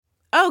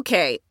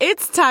Okay,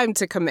 it's time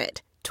to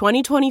commit.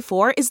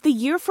 2024 is the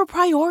year for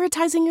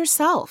prioritizing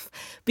yourself.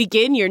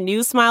 Begin your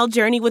new smile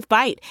journey with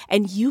Byte,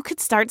 and you could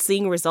start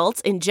seeing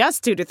results in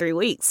just 2 to 3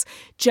 weeks.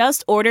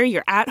 Just order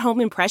your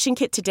at-home impression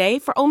kit today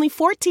for only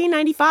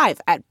 $14.95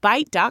 at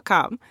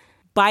Byte.com.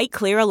 Byte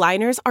Clear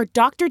aligners are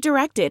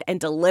doctor-directed and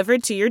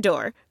delivered to your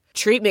door.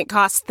 Treatment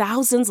costs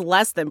thousands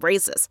less than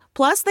braces.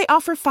 Plus, they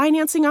offer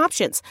financing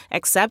options,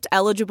 accept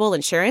eligible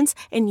insurance,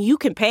 and you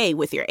can pay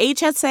with your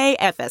HSA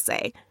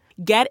FSA.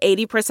 Get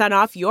 80%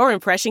 off your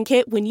impression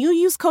kit when you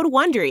use code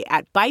WONDERY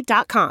at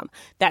Byte.com.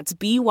 That's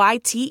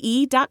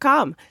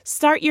BYTE.com.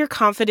 Start your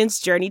confidence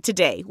journey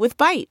today with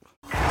Byte.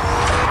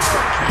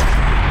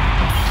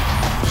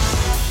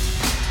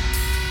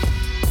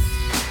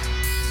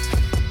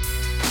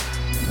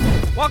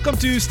 Welcome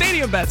to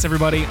Stadium Bets,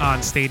 everybody.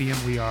 On Stadium,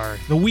 we are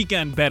the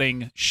weekend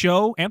betting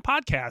show and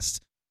podcast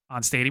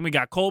on Stadium. We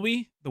got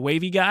Colby, the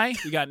wavy guy.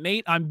 We got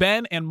Nate. I'm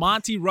Ben, and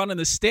Monty running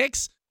the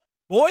sticks.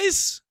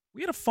 Boys,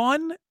 we had a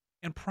fun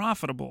and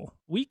profitable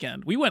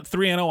weekend. We went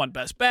 3-0 on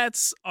best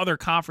bets, other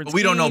conference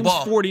we don't games, know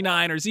ball.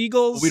 49ers,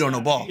 Eagles. We don't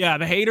know ball. Yeah,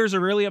 the haters are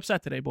really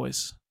upset today,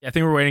 boys. Yeah, I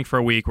think we're waiting for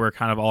a week where it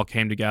kind of all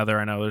came together.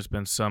 I know there's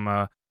been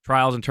some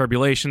trials and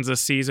tribulations this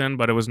season,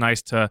 but it was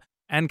nice to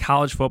end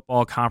college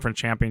football conference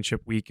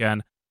championship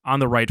weekend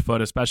on the right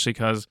foot, especially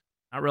because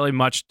not really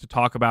much to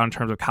talk about in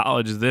terms of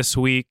college this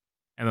week.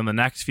 And then the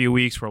next few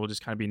weeks where we'll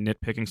just kind of be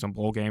nitpicking some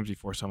bowl games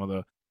before some of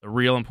the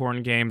real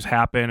important games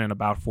happen in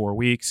about 4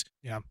 weeks.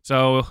 Yeah.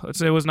 So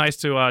it was nice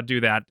to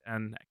do that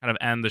and kind of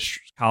end the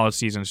college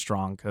season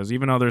strong, because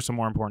even though there's some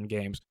more important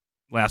games,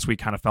 last week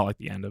kind of felt like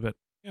the end of it.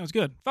 Yeah, it was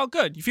good. Felt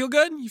good. You feel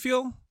good? You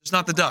feel It's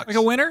not the Ducks. like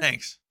a winner?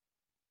 Thanks,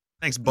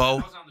 Bo.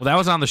 Well, that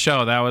was on the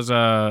show. That was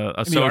a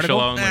In the social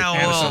article? only. Yeah,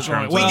 and a well, social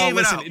we only. gave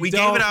it out. We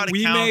gave it out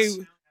accounts.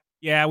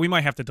 We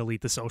might have to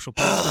delete the social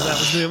post.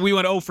 'Cause that was we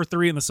went 0 for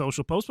 3 in the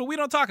social post, but we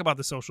don't talk about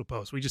the social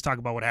post. We just talk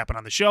about what happened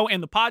on the show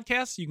and the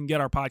podcast. You can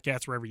get our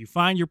podcast wherever you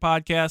find your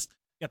podcast.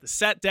 Got the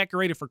set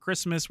decorated for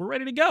Christmas. We're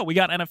ready to go. We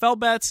got NFL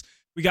bets.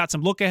 We got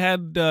some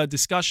look-ahead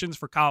discussions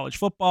for college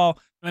football.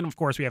 And then, of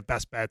course, we have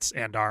best bets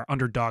and our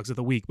underdogs of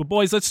the week. But,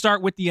 boys, let's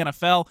start with the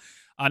NFL.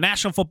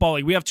 National Football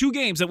League. We have 2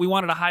 games that we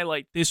wanted to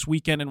highlight this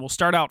weekend, and we'll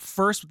start out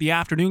first with the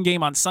afternoon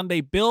game on Sunday.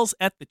 Bills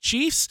at the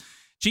Chiefs.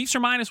 Chiefs are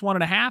minus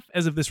 1.5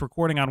 as of this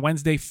recording on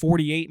Wednesday.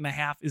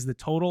 48.5 is the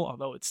total,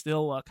 although it's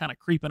still kind of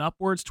creeping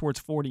upwards towards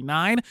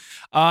 49.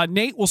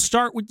 Nate, we'll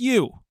start with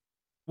you.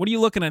 What are you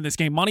looking at in this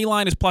game? Money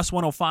line is plus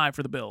 105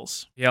 for the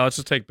Bills. Yeah, let's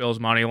just take Bills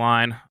money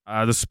line.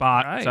 The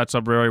spot sets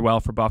up really well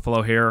for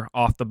Buffalo here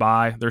off the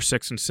bye. They're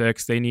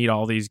 6-6. They need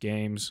all these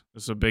games.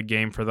 This is a big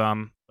game for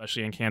them,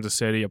 especially in Kansas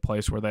City, a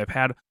place where they've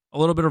had a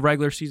little bit of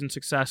regular season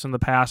success in the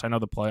past. I know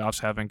the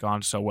playoffs haven't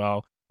gone so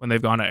well when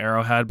they've gone to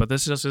Arrowhead, but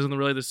this just isn't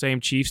really the same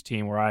Chiefs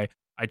team where I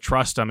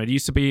trust them. It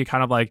used to be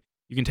kind of like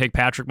you can take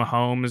Patrick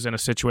Mahomes in a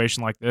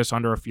situation like this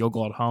under a field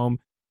goal at home.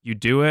 You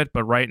do it,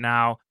 but right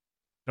now,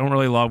 I don't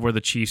really love where the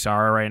Chiefs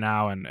are right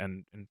now,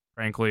 and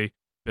frankly,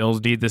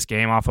 Bills need this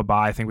game off a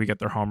bye. I think we get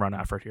their home run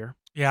effort here.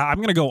 Yeah, I'm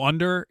going to go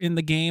under in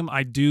the game.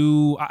 I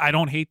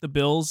don't hate the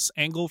Bills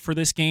angle for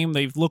this game.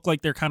 They've looked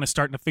like they're kind of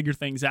starting to figure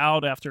things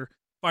out after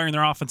firing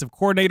their offensive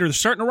coordinator. They're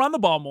starting to run the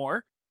ball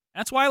more.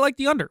 That's why I like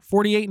the under,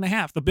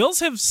 48.5. The Bills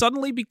have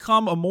suddenly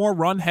become a more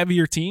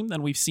run-heavier team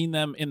than we've seen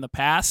them in the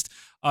past.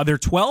 They're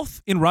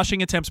 12th in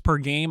rushing attempts per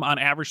game on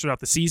average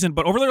throughout the season,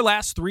 but over their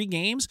last 3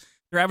 games,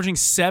 they're averaging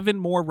 7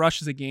 more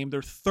rushes a game.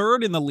 They're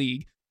 3rd in the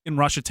league in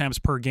rush attempts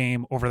per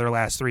game over their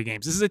last 3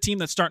 games. This is a team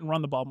that's starting to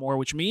run the ball more,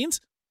 which means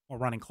more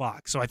running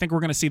clock. So I think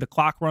we're going to see the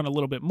clock run a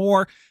little bit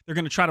more. They're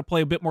going to try to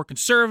play a bit more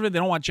conservative. They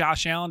don't want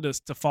Josh Allen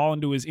to fall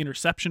into his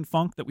interception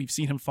funk that we've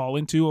seen him fall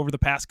into over the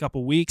past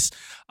couple weeks.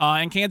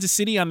 And Kansas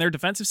City, on their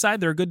defensive side,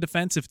 they're a good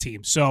defensive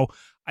team. So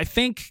I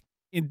think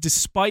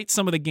despite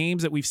some of the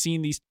games that we've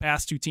seen these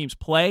past 2 teams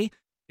play,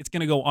 it's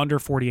going to go under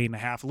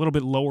 48.5, a little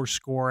bit lower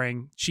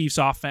scoring. Chiefs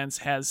offense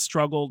has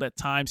struggled at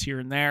times here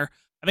and there.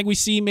 I think we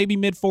see maybe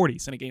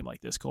mid-40s in a game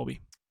like this, Colby.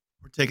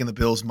 We're taking the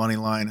Bills money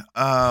line.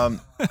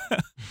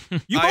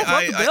 You both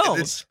love the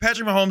Bills.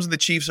 Patrick Mahomes and the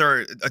Chiefs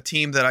are a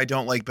team that I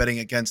don't like betting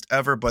against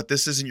ever, but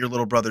this isn't your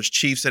little brother's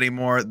Chiefs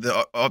anymore.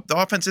 The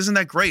offense isn't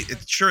that great.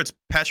 It's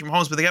Patrick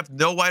Mahomes, but they have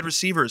no wide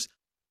receivers.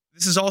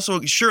 This is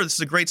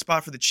a great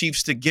spot for the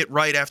Chiefs to get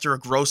right after a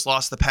gross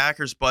loss to the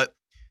Packers, but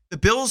the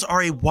Bills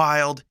are a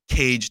wild,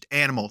 caged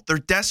animal. They're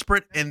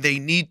desperate, and they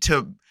need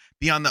to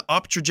be on the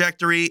up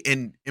trajectory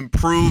and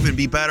improve and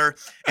be better.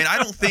 And I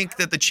don't think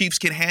that the Chiefs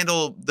can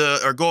handle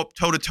or go up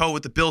toe-to-toe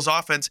with the Bills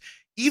offense,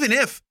 even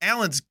if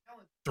Allen's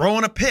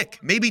throwing a pick,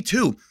 maybe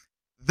 2.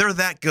 They're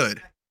that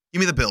good.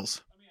 Give me the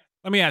Bills.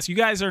 Let me ask, you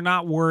guys are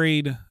not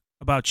worried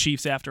about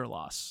Chiefs after a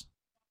loss?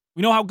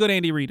 We know how good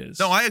Andy Reid is.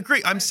 No, I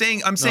agree. I'm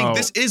saying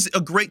this is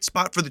a great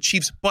spot for the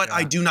Chiefs, but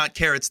I do not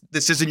care.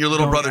 This isn't your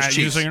little brother's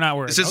Chiefs. So you're not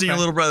worried. This isn't your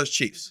little brother's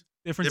Chiefs.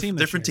 Different team.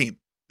 Different team.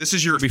 This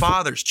is your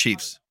father's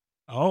Chiefs.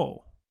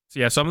 Oh. So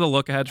yeah, some of the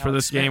look-aheads for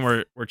this game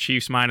were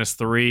Chiefs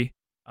 -3.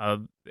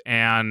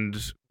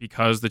 And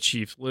because the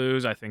Chiefs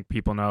lose, I think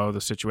people know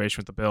the situation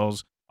with the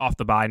Bills off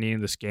the bye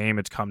needing this game.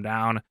 It's come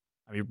down.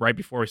 I mean, right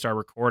before we started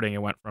recording,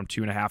 it went from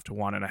 2.5 to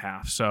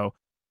 1.5. So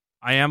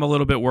I am a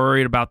little bit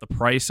worried about the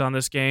price on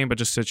this game, but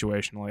just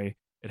situationally,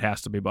 it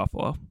has to be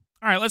Buffalo.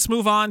 All right, let's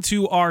move on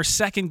to our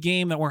second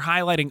game that we're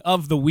highlighting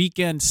of the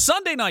weekend.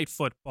 Sunday Night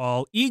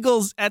Football,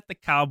 Eagles at the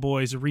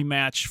Cowboys, a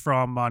rematch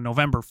from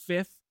November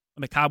 5th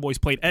when the Cowboys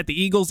played at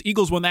the Eagles.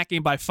 Eagles won that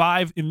game by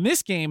 5. In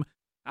this game,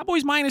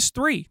 Cowboys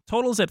 -3.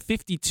 Totals at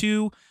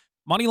 52.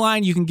 Money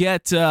line, you can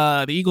get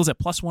the Eagles at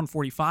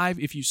 +145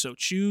 if you so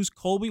choose.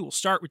 Colby, we'll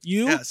start with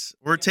you. Yes,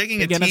 we're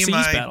taking a Again, team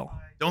East I battle.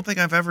 don't think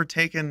I've ever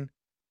taken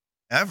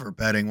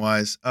betting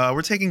wise.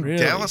 We're taking Really?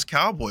 Dallas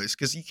Cowboys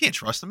because you can't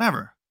trust them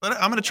ever. But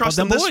I'm going to trust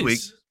Well, them them this week.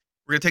 boys.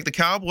 We're going to take the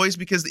Cowboys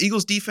because the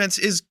Eagles defense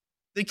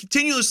they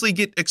continuously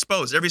get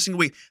exposed every single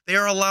week. They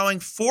are allowing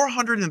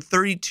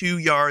 432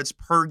 yards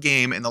per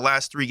game in the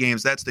last 3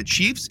 games. That's the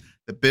Chiefs,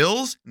 the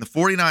Bills, and the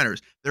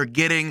 49ers. They're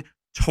getting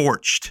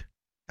torched.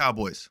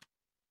 Cowboys.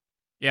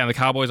 Yeah, the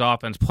Cowboys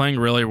offense playing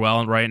really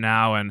well right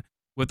now, and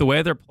with the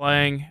way they're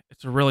playing,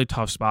 it's a really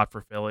tough spot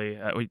for Philly.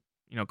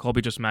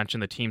 Colby just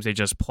mentioned the teams they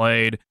just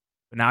played,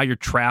 but now you're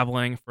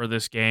traveling for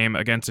this game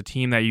against a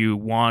team that you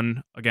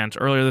won against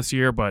earlier this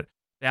year, but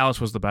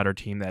Dallas was the better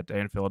team that day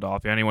in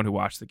Philadelphia. Anyone who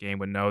watched the game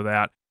would know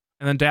that.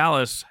 And then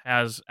Dallas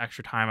has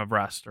extra time of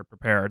rest or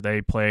prepared.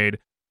 They played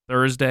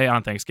Thursday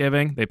on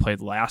Thanksgiving. They played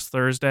last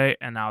Thursday,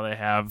 and now they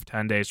have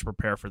 10 days to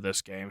prepare for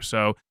this game.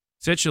 So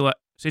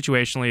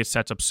situationally, it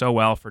sets up so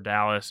well for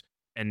Dallas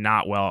and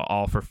not well at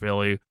all for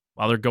Philly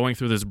while they're going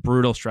through this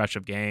brutal stretch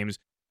of games.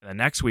 And then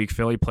next week,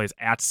 Philly plays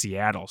at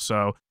Seattle.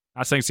 So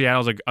not saying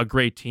Seattle's a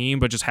great team,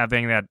 but just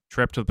having that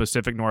trip to the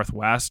Pacific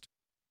Northwest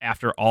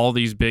after all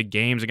these big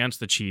games against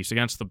the Chiefs,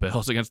 against the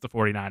Bills, against the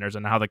 49ers,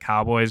 and now the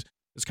Cowboys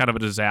is kind of a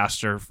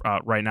disaster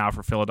right now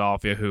for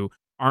Philadelphia, who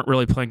aren't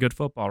really playing good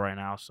football right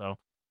now. So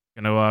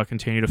going to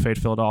continue to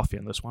fade Philadelphia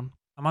in this one.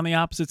 I'm on the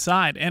opposite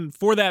side. And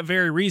for that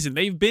very reason,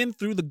 they've been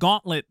through the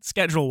gauntlet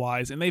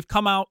schedule-wise, and they've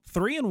come out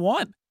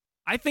 3-1.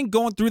 I think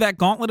going through that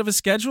gauntlet of a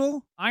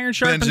schedule, iron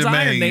sharpens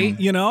iron.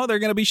 They're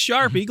going to be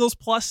sharp. Eagles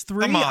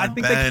 +3. Come on, I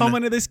think Ben. they come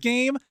into this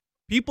game.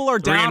 People are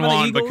down on the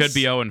 3-1, Eagles. but could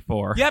be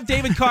 0-4. You have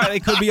David Carr. They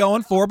could be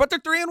 0-4, but they're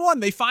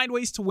 3-1. They find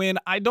ways to win.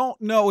 I don't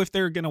know if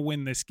they're going to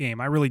win this game.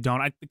 I really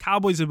don't. The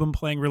Cowboys have been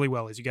playing really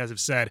well, as you guys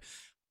have said.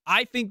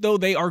 I think, though,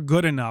 they are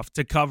good enough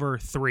to cover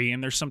 3,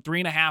 and there's some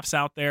 3.5s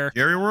out there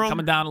Jerry World?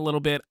 coming down a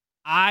little bit.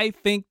 I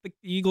think the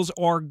Eagles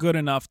are good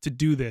enough to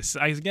do this.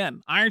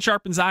 Again, iron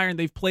sharpens iron.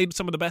 They've played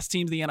some of the best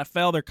teams in the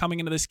NFL. They're coming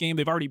into this game.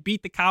 They've already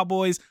beat the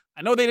Cowboys.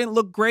 I know they didn't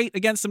look great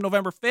against them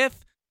November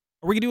 5th.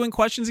 Are we doing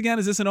questions again?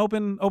 Is this an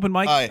open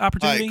mic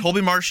opportunity?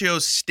 Colby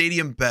Marchio's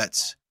Stadium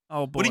Bets.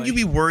 Oh, boy. Wouldn't you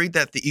be worried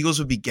that the Eagles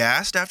would be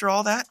gassed after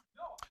all that?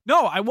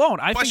 No, I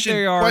won't. I think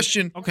they are.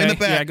 Question. Okay. In the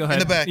back. Yeah, go ahead. In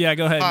the back. Yeah,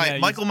 go ahead. Hi, Yeah,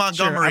 Michael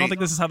Montgomery. Sure. I don't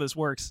think this is how this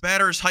works.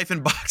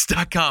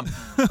 Batters-box.com.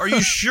 Are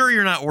you sure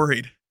you're not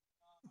worried?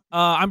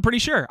 I'm pretty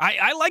sure.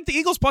 I like the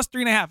Eagles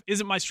 +3.5.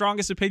 Isn't my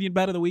strongest opinion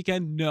bet of the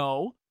weekend?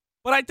 No.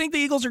 But I think the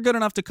Eagles are good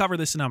enough to cover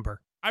this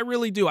number. I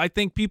really do. I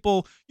think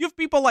you have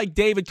people like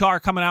David Carr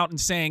coming out and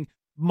saying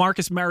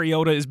Marcus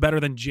Mariota is better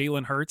than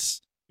Jalen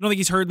Hurts. You don't think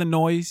he's heard the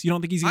noise? You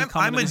don't think he's going to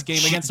come into this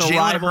game against a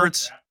rival? Jalen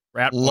Hurts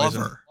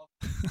lover.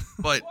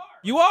 But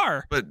you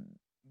are. But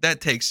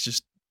that take's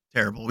just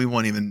terrible. We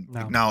won't even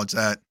acknowledge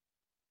that.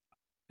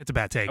 It's a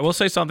bad take. I will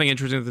say something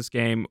interesting with this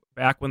game.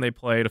 Back when they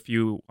played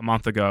a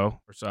month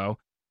ago or so,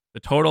 the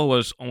total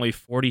was only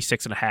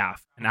 46.5.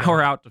 And now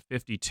we're out to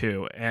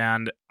 52.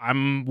 And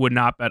I would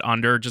not bet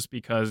under just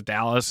because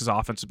Dallas's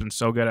offense has been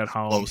so good at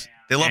home. Close.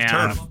 They love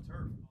turf.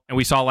 And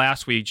we saw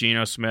last week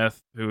Geno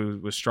Smith, who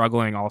was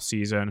struggling all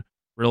season,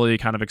 really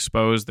kind of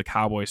exposed the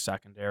Cowboys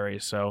secondary.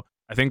 So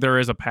I think there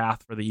is a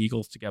path for the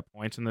Eagles to get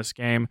points in this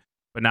game.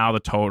 But now the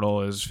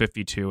total is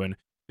 52. And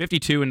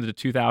 52 into the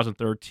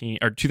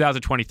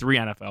 2023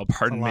 NFL,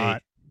 pardon me,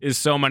 is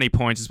so many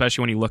points,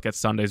 especially when you look at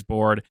Sunday's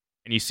board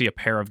and you see a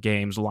pair of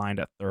games lined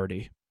at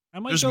 30.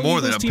 There's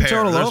more than a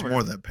pair. There's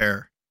more than a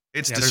pair.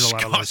 It's disgusting. There's a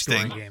lot of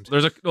low-scoring games.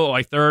 There's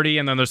like 30,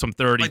 and then there's some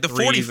 33s like the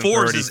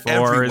 44s is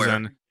everywhere.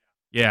 And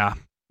yeah.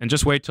 And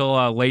just wait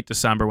till late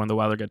December when the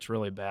weather gets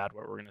really bad,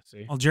 what we're going to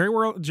see. Well,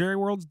 Jerry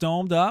World's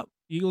domed up.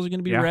 Eagles are going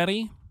to be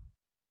ready.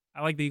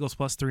 I like the Eagles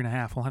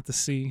 +3.5. We'll have to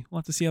see. We'll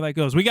have to see how that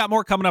goes. We got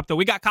more coming up, though.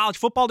 We got college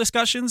football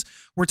discussions.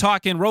 We're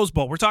talking Rose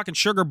Bowl. We're talking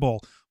Sugar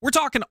Bowl. We're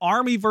talking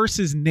Army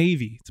versus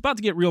Navy. It's about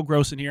to get real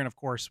gross in here, and of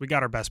course, we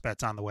got our best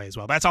bets on the way as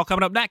well. That's all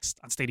coming up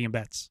next on Stadium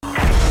Bets.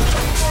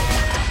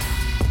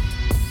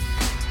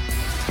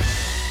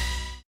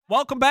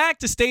 Welcome back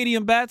to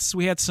Stadium Bets.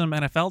 We had some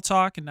NFL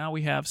talk, and now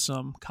we have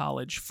some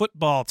college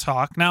football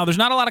talk. Now, there's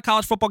not a lot of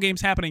college football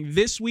games happening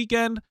this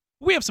weekend.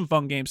 We have some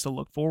fun games to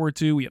look forward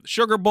to. We have the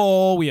Sugar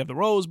Bowl. We have the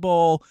Rose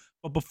Bowl.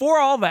 But before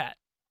all that,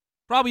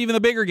 probably even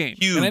the bigger game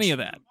than any of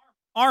that,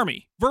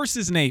 Army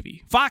versus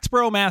Navy.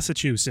 Foxborough,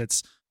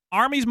 Massachusetts.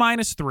 Army's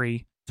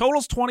 -3.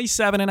 Total's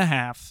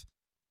 27.5.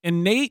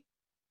 And Nate,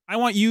 I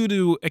want you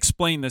to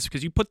explain this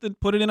because you put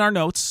it in our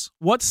notes.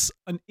 What's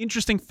an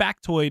interesting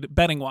factoid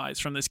betting-wise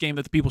from this game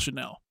that the people should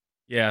know?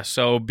 Yeah,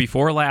 so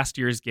before last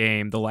year's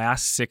game, the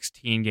last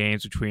 16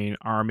 games between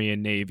Army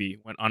and Navy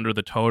went under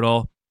the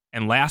total,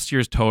 and last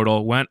year's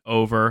total went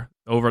over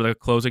the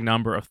closing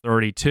number of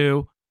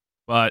 32,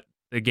 but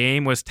the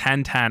game was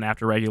 10-10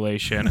 after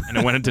regulation, and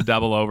it went into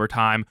double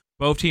overtime.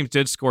 Both teams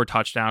did score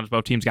touchdowns.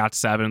 Both teams got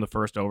 7 in the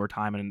first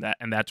overtime,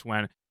 and that's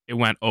when it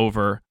went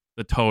over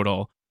the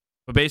total.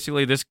 But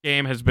basically, this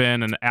game has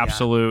been an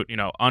absolute,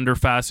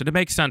 underfest, and it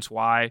makes sense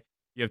why.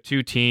 You have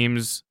two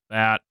teams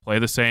that play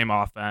the same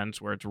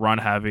offense, where it's run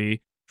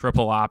heavy,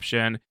 triple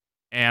option,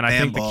 and I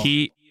think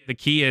the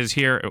key is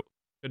here. It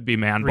could be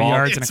man 3 ball.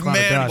 yards and a cloud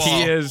of dust.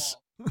 Key is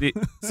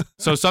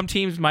so some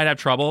teams might have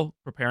trouble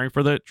preparing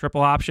for the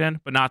triple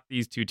option, but not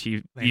these two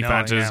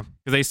defenses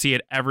because they see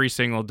it every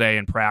single day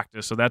in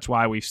practice. So that's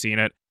why we've seen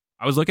it.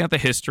 I was looking at the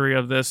history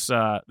of this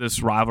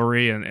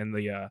rivalry and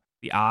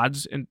the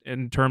odds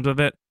in terms of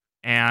it,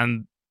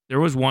 and there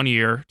was one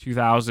year,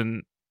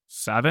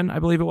 2007, I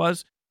believe it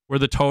was, where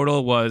the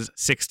total was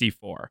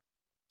 64.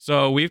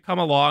 So we've come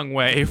a long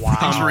way from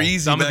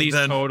some of these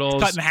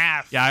totals. Cut in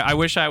half. Yeah, I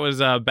wish I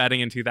was betting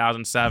in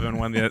 2007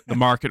 when the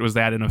market was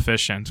that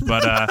inefficient.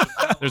 But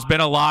there's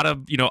been a lot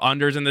of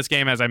unders in this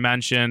game, as I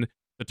mentioned.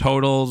 The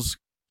totals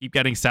keep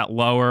getting set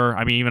lower.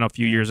 I mean, even a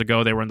few years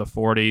ago, they were in the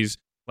 40s.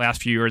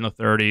 Last few years in the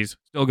 30s,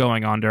 still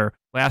going under.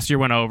 Last year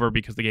went over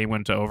because the game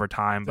went to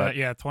overtime. But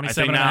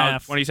 27 and a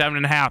half. 27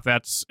 and a half.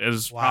 That's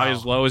probably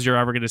as low as you're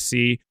ever going to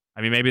see. I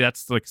mean, maybe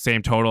that's the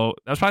same total.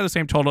 That's probably the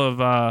same total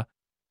of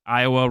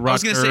Iowa, Rutgers. I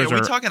was going to say,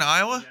 are we talking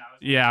Iowa?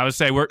 Yeah, I would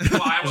say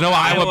there's no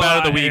Iowa bet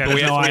of the week, but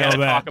we have to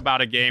talk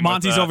about a game.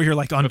 Monty's over here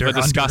like under, with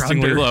a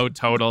disgustingly under. low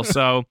total.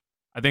 So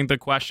I think the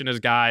question is,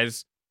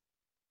 guys,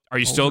 are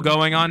you still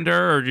going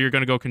under, or you're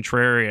going to go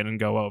contrarian and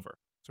go over?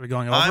 So we're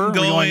going over? I'm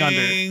going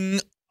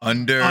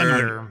under.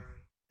 Under.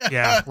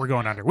 Yeah, we're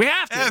going under. We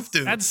have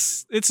to.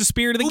 It's the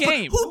spirit of the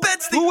game. Who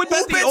bets the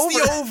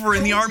over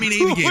in the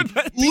Army-Navy game?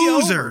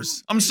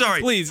 Losers. I'm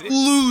sorry. Please.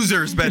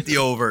 Losers bet the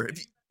over.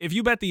 If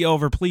you bet the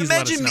over, please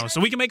let us know so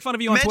we can make fun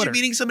of you on Twitter. Imagine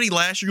meeting somebody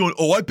last year going,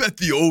 "Oh, I bet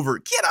the over."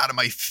 Get out of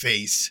my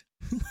face.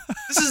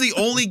 This is the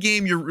only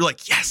game you're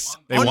like, yes,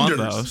 they won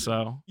though.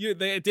 So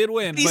they did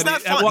win. He's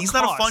not fun. He's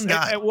not a fun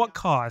guy. At what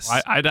cost?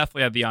 I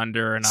definitely had the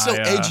under, and so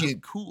edgy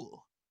and cool.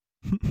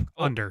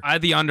 Under. I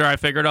had the under. I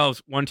figured,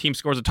 one team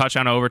scores a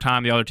touchdown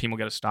overtime, the other team will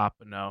get a stop,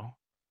 but no.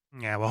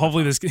 Yeah, well,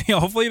 hopefully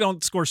hopefully they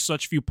don't score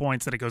such few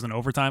points that it goes in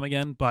overtime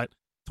again. But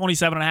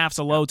 27.5 is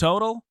a low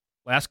total.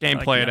 Last game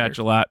played at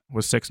Gillette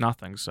was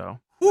 6-0. So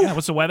yeah,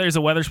 what's the weather? Is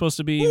the weather supposed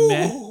to be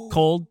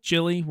cold,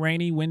 chilly,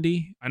 rainy,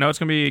 windy? I know it's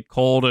going to be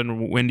cold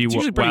and windy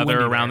weather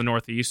around the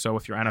Northeast. So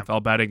if you're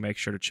NFL betting, make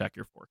sure to check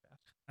your forecast.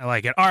 I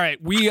like it. All right,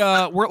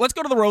 let's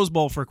go to the Rose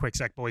Bowl for a quick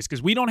sec, boys,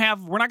 because we're not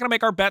going to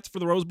make our bets for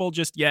the Rose Bowl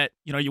just yet.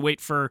 You wait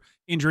for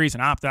injuries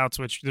and opt-outs,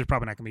 which there's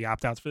probably not going to be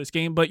opt-outs for this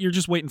game, but you're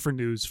just waiting for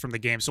news from the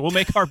game. So we'll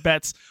make our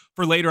bets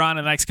for later on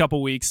in the next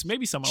couple weeks.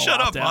 Maybe someone will Shut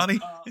up,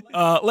 Monty.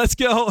 Let's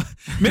go.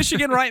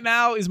 Michigan right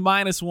now is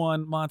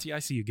 -1. Monty, I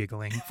see you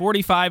giggling.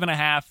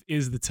 45.5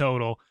 is the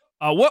total.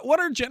 What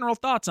are general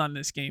thoughts on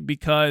this game?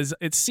 Because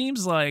it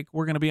seems like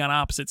we're going to be on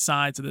opposite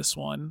sides of this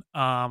one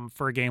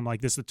for a game like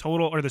this. The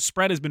total or the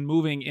spread has been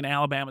moving in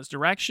Alabama's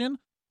direction.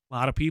 A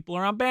lot of people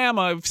are on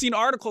Bama. I've seen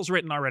articles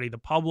written already. The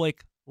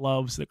public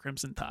loves the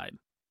Crimson Tide.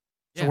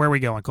 So where are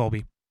we going,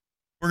 Colby?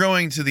 We're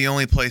going to the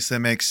only place that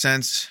makes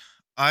sense.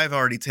 I've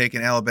already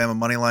taken Alabama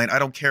money line. I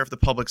don't care if the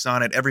public's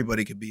on it.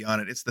 Everybody could be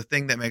on it. It's the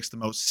thing that makes the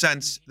most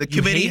sense. The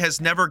committee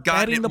has never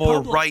gotten it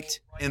more right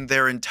in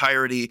their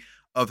entirety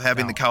of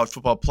having the college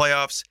football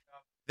playoffs.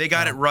 They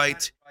got it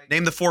right.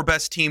 Name the 4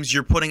 best teams.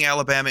 You're putting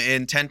Alabama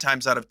in 10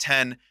 times out of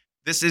 10.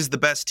 This is the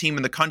best team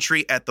in the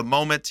country at the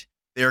moment.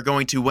 They are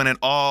going to win it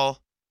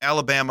all.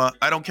 Alabama,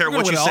 I don't care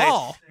what you say.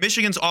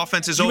 Michigan's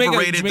offense is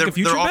overrated.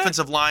 Their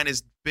offensive line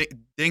is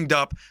dinged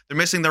up. They're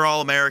missing their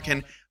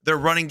All-American. Their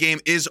running game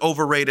is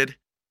overrated.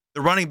 The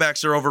running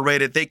backs are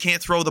overrated. They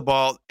can't throw the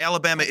ball.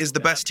 Alabama is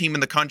the best team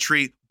in the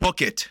country.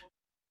 Book it.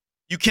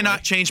 You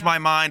cannot change my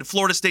mind.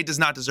 Florida State does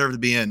not deserve to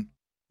be in.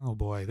 Oh,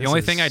 boy. The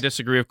only thing I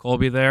disagree with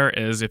Colby there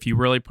is if you're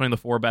really putting the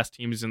 4 best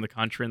teams in the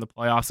country in the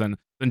playoffs,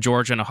 then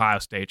Georgia and Ohio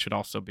State should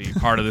also be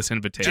part of this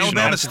invitation.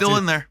 Alabama's still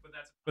in there.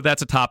 But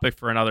that's a topic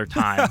for another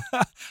time.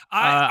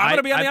 I'm going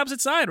to be on the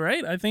opposite side,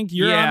 right? I think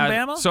you're on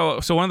Bama.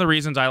 So one of the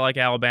reasons I like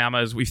Alabama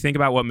is we think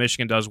about what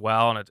Michigan does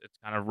well, and it's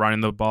kind of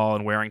running the ball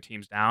and wearing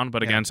teams down.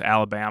 But against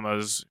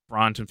Alabama's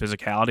front and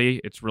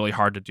physicality, it's really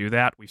hard to do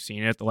that. We've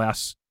seen it the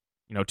last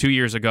 2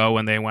 years ago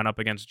when they went up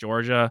against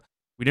Georgia.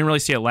 We didn't really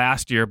see it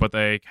last year, but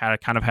they kind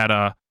of had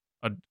a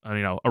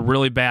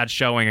really bad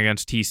showing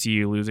against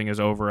TCU, losing as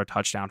over a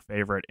touchdown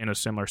favorite in a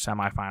similar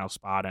semifinal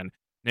spot. And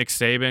Nick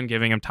Saban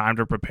giving him time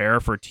to prepare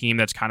for a team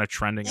that's kind of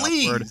trending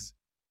upward.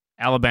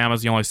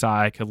 Alabama's the only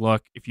side I could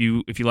look. If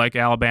you like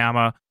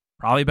Alabama,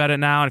 probably bet it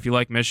now. And if you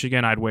like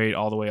Michigan, I'd wait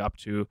all the way up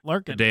to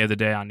the day of the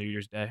day on New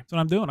Year's Day. That's what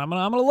I'm doing. I'm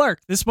gonna lurk.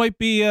 This might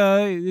be.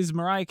 Is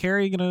Mariah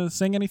Carey gonna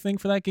sing anything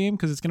for that game?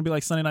 Because it's gonna be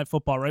like Sunday Night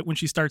Football, right? When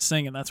she starts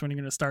singing, that's when you're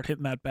gonna start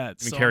hitting that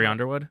bet. You mean Carrie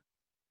Underwood?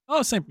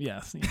 Oh, same.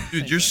 Yeah.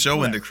 Dude, you're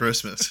so into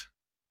Christmas.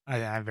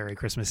 I'm very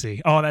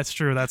Christmassy. Oh, that's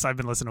true. I've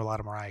been listening to a lot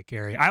of Mariah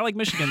Carey. I like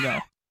Michigan though.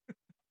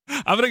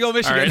 I'm gonna go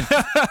Michigan. All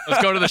right.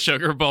 Let's go to the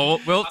Sugar Bowl.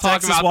 We'll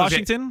talk Texas, about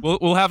Washington.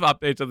 We'll have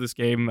updates of this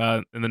game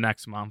in the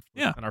next month.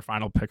 Yeah. And our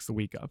final picks the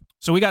week of.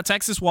 So we got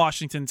Texas,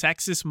 Washington.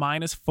 Texas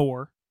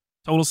 -4.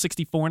 Total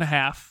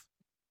 64.5.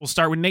 We'll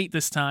start with Nate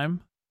this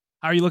time.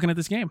 How are you looking at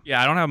this game?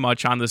 Yeah, I don't have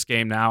much on this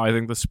game now. I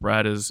think the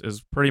spread is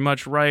pretty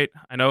much right.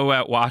 I know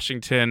at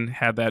Washington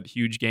had that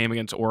huge game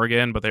against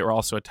Oregon, but they were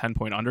also a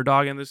 10-point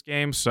underdog in this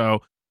game.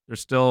 So there's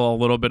still a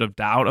little bit of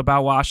doubt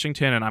about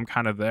Washington, and I'm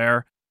kind of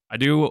there. I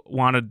do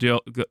want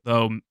to,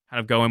 though, kind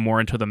of going more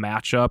into the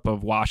matchup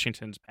of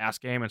Washington's pass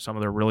game and some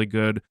of their really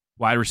good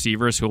wide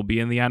receivers who will be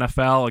in the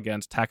NFL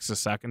against Texas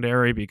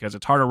secondary, because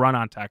it's hard to run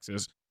on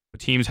Texas, but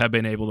teams have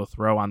been able to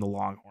throw on the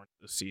Longhorns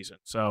this season.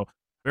 So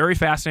very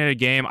fascinating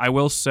game. I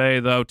will say,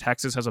 though,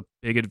 Texas has a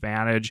big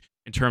advantage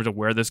in terms of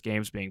where this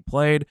game's being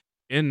played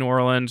in New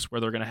Orleans,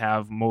 where they're going to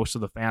have most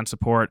of the fan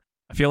support.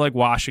 I feel like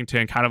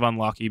Washington kind of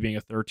unlucky being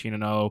a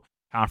 13-0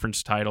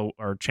 conference title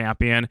or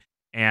champion,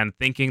 and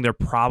thinking they're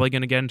probably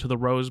going to get into the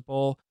Rose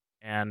Bowl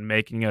and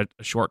making a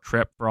short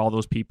trip for all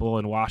those people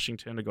in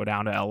Washington to go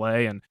down to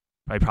LA. And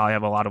I probably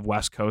have a lot of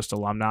West Coast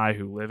alumni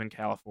who live in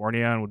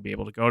California and would be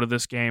able to go to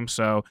this game.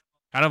 So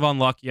kind of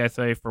unlucky, I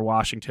say, for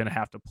Washington to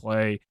have to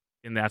play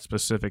in that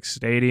specific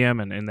stadium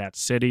and in that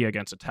city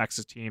against a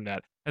Texas team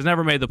that has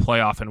never made the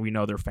playoff, and we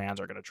know their fans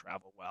are going to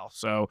travel well.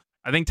 So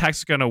I think Texas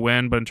is going to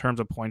win, but in terms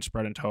of point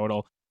spread and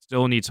total,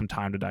 still need some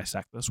time to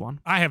dissect this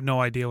one. I have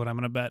no idea what I'm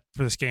going to bet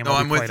for this game. No,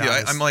 I'm with you.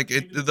 I'm like,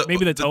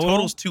 maybe the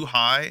total's too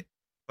high,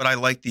 but I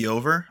like the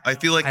over. I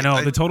feel like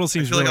the total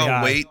seems I feel really like I'll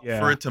high. wait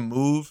for it to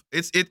move.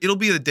 It'll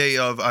be the day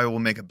of I will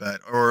make a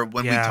bet, or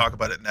when we talk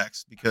about it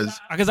next, because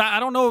I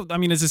don't know. I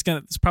mean,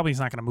 it's probably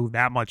not going to move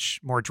that much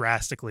more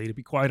drastically, to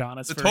be quite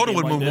honest. The total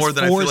would move more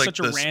than I feel like such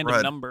the a random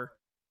spread. number.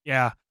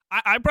 Yeah.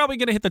 I'm probably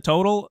going to hit the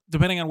total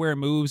depending on where it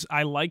moves.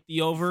 I like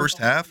the over. First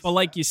half. But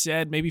like you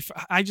said, maybe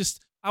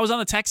I was on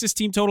the Texas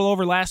team total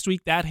over last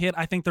week. That hit.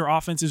 I think their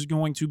offense is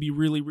going to be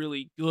really,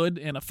 really good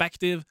and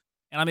effective.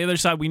 And on the other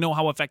side, we know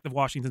how effective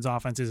Washington's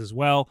offense is as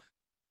well.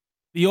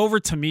 The over,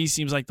 to me,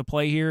 seems like the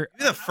play here.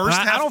 Maybe the first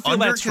half I don't feel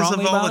under that because of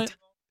strongly all about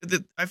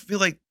it. I feel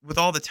like with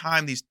all the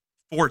time these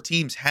four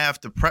teams have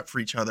to prep for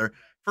each other,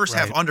 first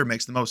half Right. under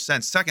makes the most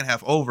sense. Second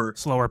half over.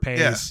 Slower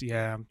pace.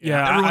 Yeah.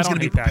 Everyone's going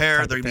to be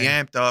prepared. They're going to be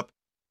amped up.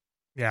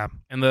 Yeah.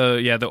 And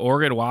the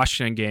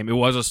Oregon-Washington game, it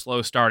was a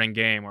slow starting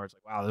game where it's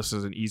like, wow, this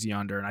is an easy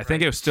under. And I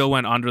think it still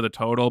went under the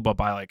total, but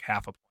by like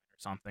half a point or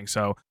something.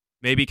 So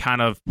maybe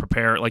kind of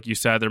prepare, like you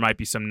said, there might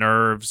be some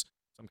nerves,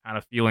 some kind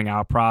of feeling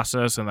out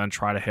process, and then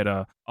try to hit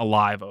a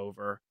live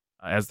over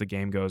as the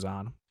game goes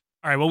on.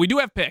 All right, well, we do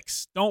have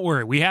picks. Don't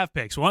worry. We have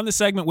picks. We'll end the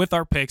segment with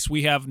our picks.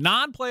 We have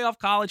non-playoff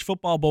college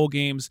football bowl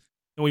games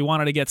that we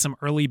wanted to get some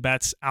early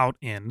bets out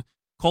in.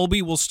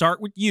 Colby, we'll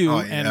start with you,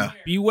 and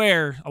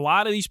beware, a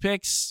lot of these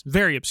picks,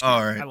 very obscure.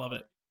 All right. I love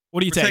it.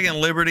 What are you We're taking? taking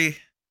Liberty.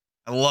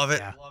 I love it.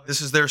 Yeah.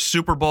 This is their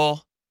Super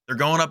Bowl. They're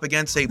going up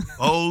against a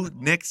Bo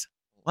Nix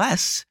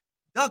less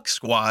Duck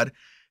squad.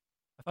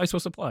 I thought he was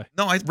supposed to play.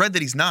 No, I read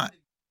that he's not.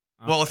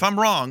 Well, if I'm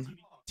wrong,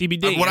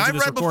 TBD. what as I of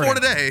this read before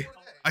recording. today,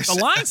 The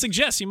line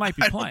suggests he might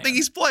be I playing. don't think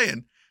he's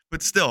playing,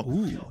 but still.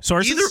 Ooh.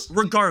 Sources?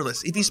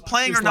 Regardless, if he's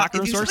playing His or not, locker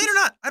room if he's sources? playing or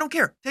not, I don't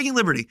care. Taking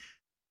Liberty.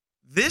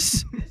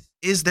 This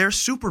is their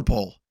Super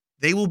Bowl.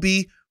 They will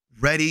be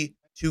ready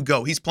to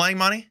go. He's playing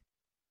money?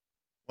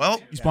 Well,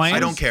 He's playing? I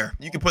don't care.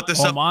 You can put this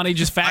up. Monty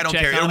just I fact don't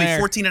checked care. It'll on be air.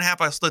 14.5.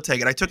 I'll still take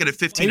it. I took it at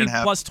 15.5. Maybe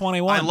plus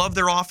 21. I love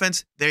their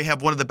offense. They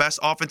have one of the best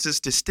offenses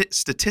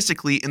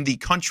statistically in the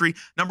country.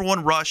 Number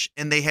one rush,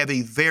 and they have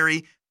a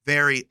very,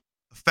 very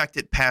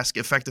effective pass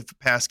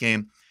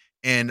game.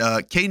 And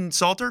Caden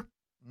Salter,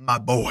 my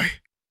boy,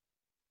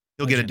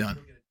 he'll get it done.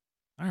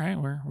 All right,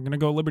 we're going to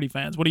go Liberty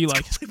fans. What do you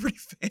like? Liberty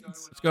fans.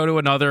 Let's go to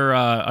another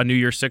a New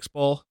Year's Six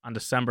Bowl on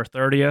December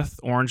 30th.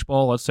 Orange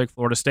Bowl. Let's take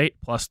Florida State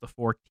plus the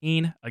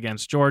 14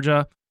 against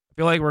Georgia. I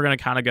feel like we're going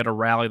to kind of get a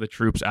rally the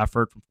troops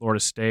effort from Florida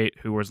State,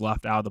 who was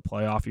left out of the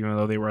playoff, even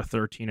though they were a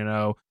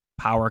 13-0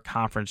 power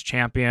conference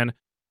champion.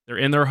 They're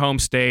in their home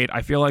state.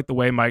 I feel like the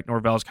way Mike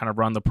Norvell's kind of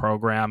run the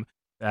program,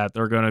 that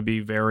they're going to be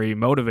very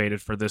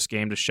motivated for this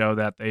game to show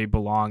that they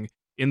belong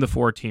in the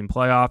 4-team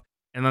playoff.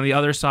 And on the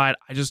other side,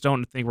 I just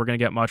don't think we're going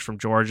to get much from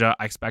Georgia.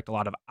 I expect a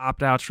lot of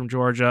opt-outs from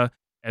Georgia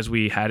as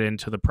we head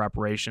into the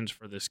preparations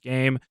for this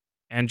game.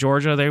 And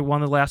Georgia, they won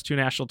the last two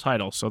national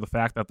titles. So the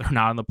fact that they're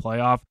not in the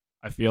playoff,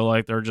 I feel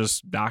like they're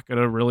just not going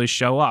to really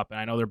show up. And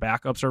I know their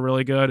backups are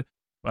really good,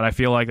 but I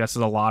feel like this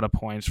is a lot of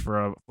points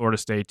for a Florida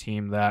State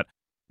team that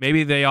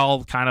maybe they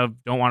all kind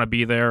of don't want to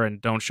be there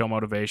and don't show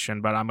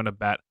motivation. But I'm going to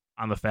bet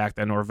on the fact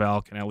that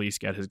Norvell can at least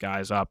get his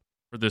guys up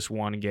for this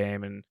one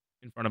game and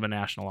in front of a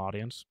national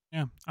audience.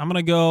 Yeah, I'm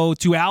going to go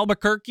to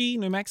Albuquerque,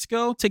 New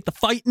Mexico. Take the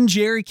fighting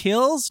Jerry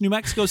Kills. New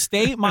Mexico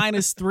State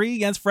 -3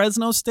 against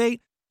Fresno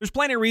State. There's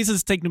plenty of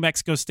reasons to take New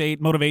Mexico State.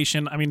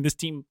 Motivation. I mean, this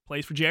team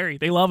plays for Jerry.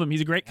 They love him.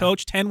 He's a great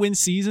coach. 10-win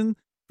season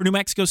for New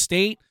Mexico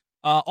State.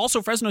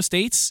 Also, Fresno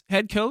State's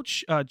head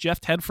coach, Jeff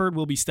Tedford,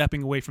 will be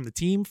stepping away from the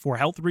team for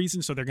health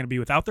reasons, so they're going to be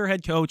without their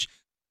head coach.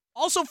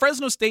 Also,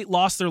 Fresno State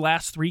lost their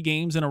last 3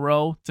 games in a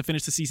row to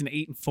finish the season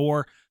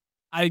 8-4.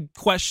 I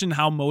question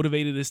how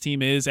motivated this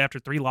team is after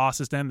 3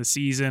 losses to end the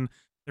season.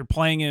 They're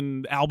playing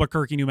in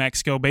Albuquerque, New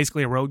Mexico,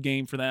 basically a road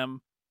game for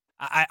them.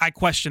 I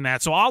question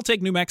that. So I'll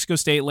take New Mexico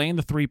State, laying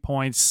the 3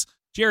 points.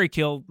 Jerry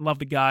Kill, love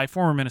the guy,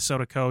 former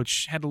Minnesota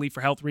coach, had to leave for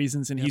health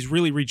reasons, and he's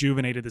really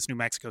rejuvenated this New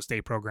Mexico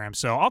State program.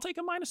 So I'll take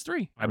a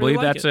 -3. I believe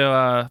that's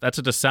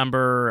a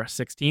December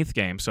 16th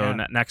game, so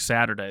next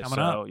Saturday. Coming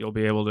so up. You'll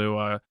be able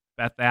to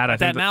bet that. Bet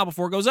that now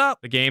before it goes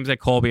up. The games that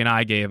Colby and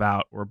I gave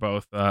out were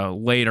both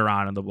later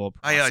on in the bowl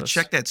process. I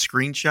checked that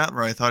screenshot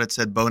where I thought it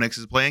said Bo Nix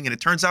is playing, and it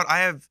turns out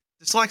I have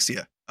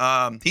dyslexia.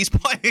 He's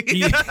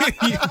playing.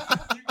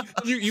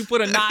 You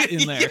put a knot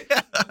in there.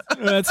 Yeah.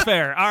 That's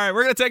fair. All right,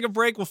 we're going to take a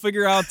break. We'll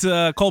figure out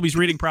Colby's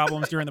reading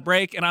problems during the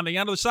break. And on the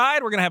other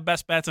side, we're going to have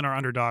best bets and our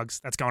underdogs.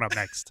 That's going up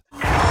next.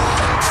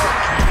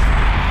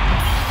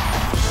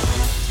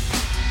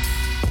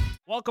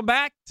 Welcome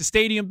back to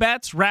Stadium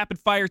Bets. Rapid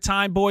fire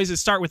time, boys.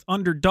 Let's start with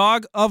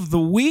underdog of the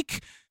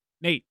week.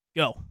 Nate,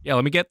 go. Yeah,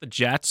 let me get the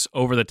Jets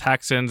over the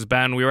Texans.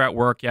 Ben, we were at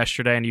work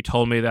yesterday, and you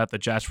told me that the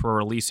Jets were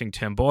releasing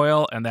Tim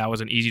Boyle, and that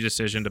was an easy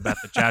decision to bet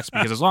the Jets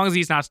because as long as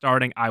he's not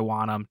starting, I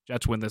want him.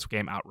 Jets win this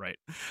game outright.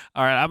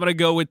 All right, I'm going to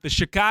go with the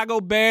Chicago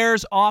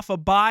Bears off a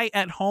bye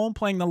at home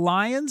playing the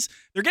Lions.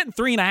 They're getting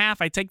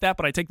 3.5. I take that,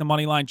 but I take the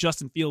money line.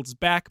 Justin Fields is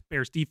back.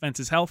 Bears defense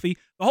is healthy.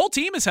 The whole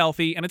team is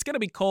healthy, and it's going to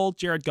be cold.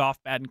 Jared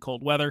Goff bad in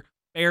cold weather.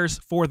 Bears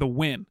for the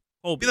win.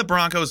 Be the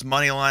Broncos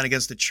money line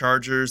against the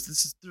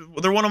Chargers.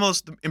 They're one of the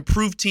most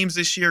improved teams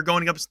this year,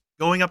 going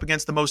up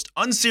against the most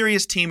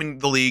unserious team in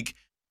the league.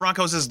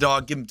 Broncos as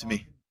dog. Give them to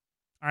me.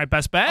 All right,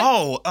 best bet.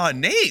 Oh,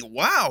 Nate.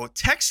 Wow.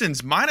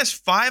 Texans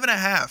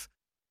 -5.5.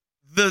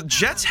 The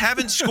Jets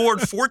haven't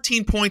scored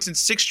 14 points in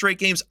 6 straight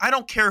games. I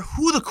don't care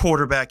who the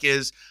quarterback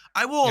is.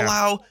 I will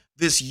allow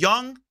this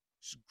young,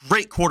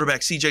 great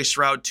quarterback, CJ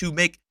Stroud, to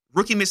make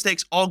rookie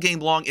mistakes all game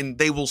long, and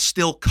they will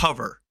still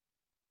cover.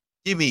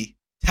 Give me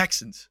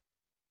Texans.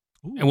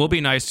 Ooh. And we'll be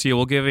nice to you.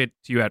 We'll give it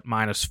to you at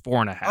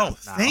 -4.5. Oh,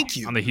 thank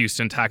you. On the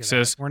Houston,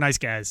 Texas. We're nice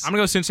guys. I'm going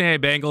to go Cincinnati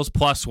Bengals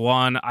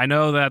 +1. I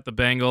know that the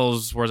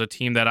Bengals was a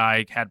team that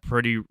I had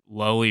pretty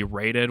lowly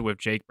rated with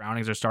Jake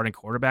Browning as their starting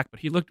quarterback,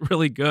 but he looked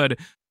really good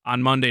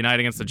on Monday night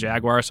against the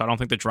Jaguars, so I don't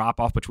think the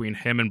drop-off between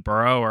him and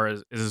Burrow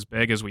is as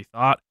big as we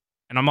thought.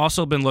 And I'm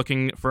also been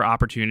looking for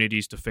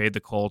opportunities to fade the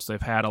Colts.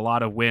 They've had a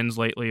lot of wins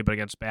lately, but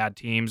against bad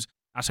teams.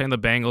 Not saying the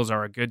Bengals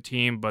are a good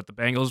team, but the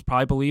Bengals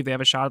probably believe they have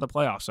a shot at the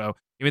playoffs. So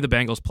give me the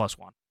Bengals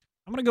 +1.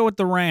 I'm going to go with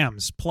the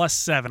Rams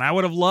 +7. I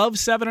would have loved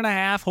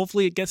 7.5.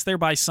 Hopefully it gets there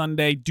by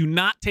Sunday. Do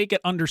not take it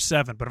under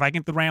 7, but if I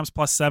get the Rams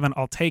 +7,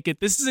 I'll take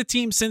it. This is a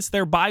team since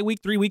their bye week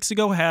 3 weeks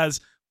ago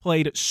has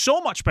played so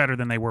much better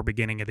than they were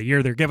beginning of the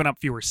year. They're giving up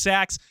fewer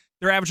sacks.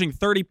 They're averaging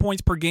 30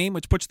 points per game,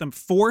 which puts them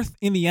 4th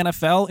in the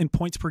NFL in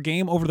points per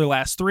game over their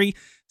last 3.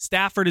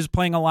 Stafford is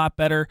playing a lot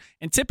better.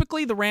 And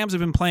typically the Rams have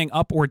been playing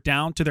up or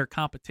down to their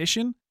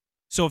competition.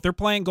 So if they're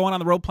going on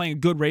the road playing a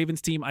good Ravens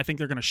team, I think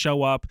they're going to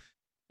show up.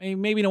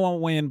 Maybe they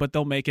won't win, but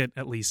they'll make it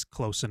at least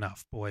close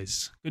enough,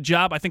 boys. Good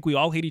job. I think we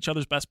all hate each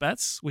other's best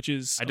bets, which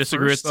is I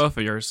disagree with both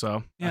of yours,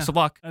 so best of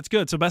luck. That's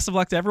good. So best of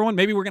luck to everyone.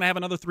 Maybe we're going to have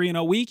another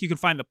 3-0 week. You can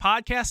find the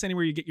podcast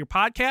anywhere you get your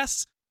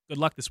podcasts. Good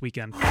luck this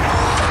weekend.